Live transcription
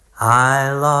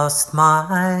I lost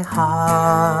my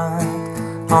heart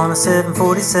on a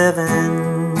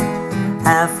 747,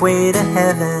 halfway to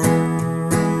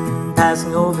heaven,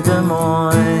 passing over Des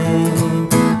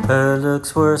Moines. Her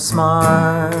looks were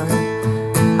smart,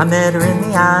 I met her in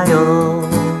the aisle.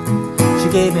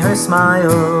 She gave me her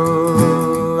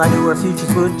smile, I knew our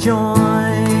futures would join.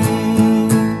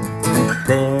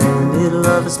 There in the middle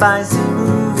of a spicy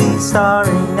movie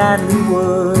starring Natalie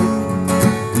Wood,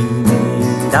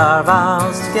 our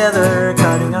vows together,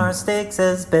 cutting our steaks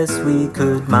as best we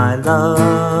could. My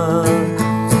love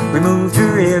removed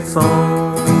her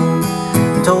earphones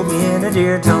and told me in a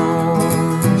dear tone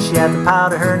she had to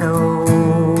powder her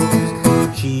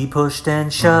nose. She pushed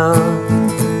and shoved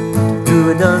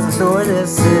through a dozen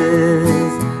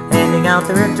stewardesses, handing out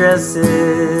their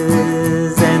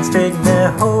addresses and straightening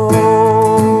their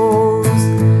hose.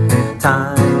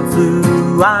 Time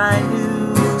flew, I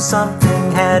knew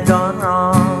something had gone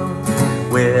wrong.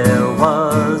 Where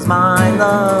was my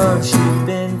love? She'd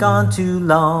been gone too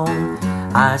long.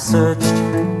 I searched,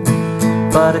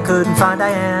 but I couldn't find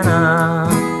Diana.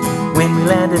 When we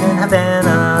landed in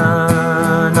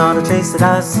Havana, not a trace that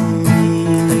I see.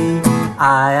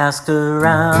 I asked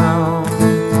around,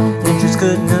 interest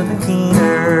couldn't have been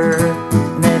keener,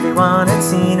 and everyone had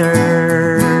seen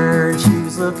her. She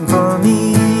was looking for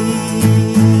me.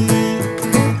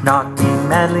 Knocking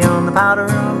madly on the powder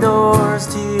room doors,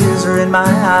 tears were in my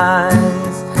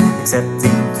eyes.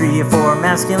 Accepting 3 or 4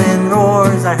 masculine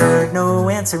roars, I heard no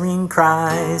answering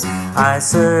cries. I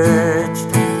searched,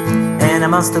 and I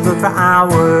must have looked for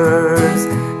hours,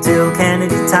 till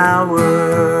Kennedy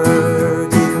Tower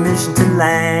gave permission to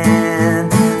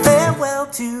land. Farewell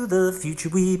to the future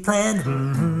we planned.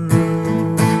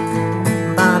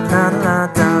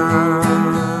 Ba-da-da-da-da,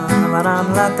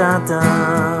 ba-da-da-da-da.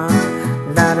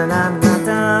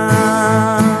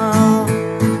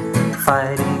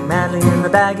 Fighting madly in the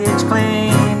baggage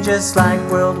claim, just like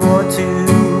World War II.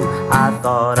 I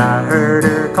thought I heard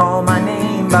her call my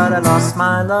name, but I lost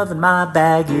my love and my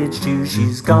baggage too.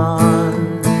 She's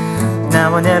gone,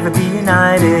 now we'll never be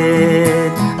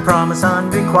united. I promise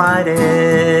unrequited,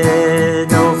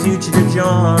 no future to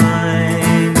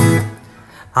join.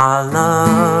 Our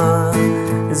love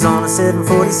is on a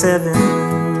 747,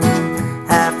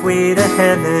 halfway to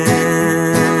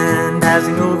heaven,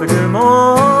 passing over Des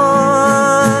Moines.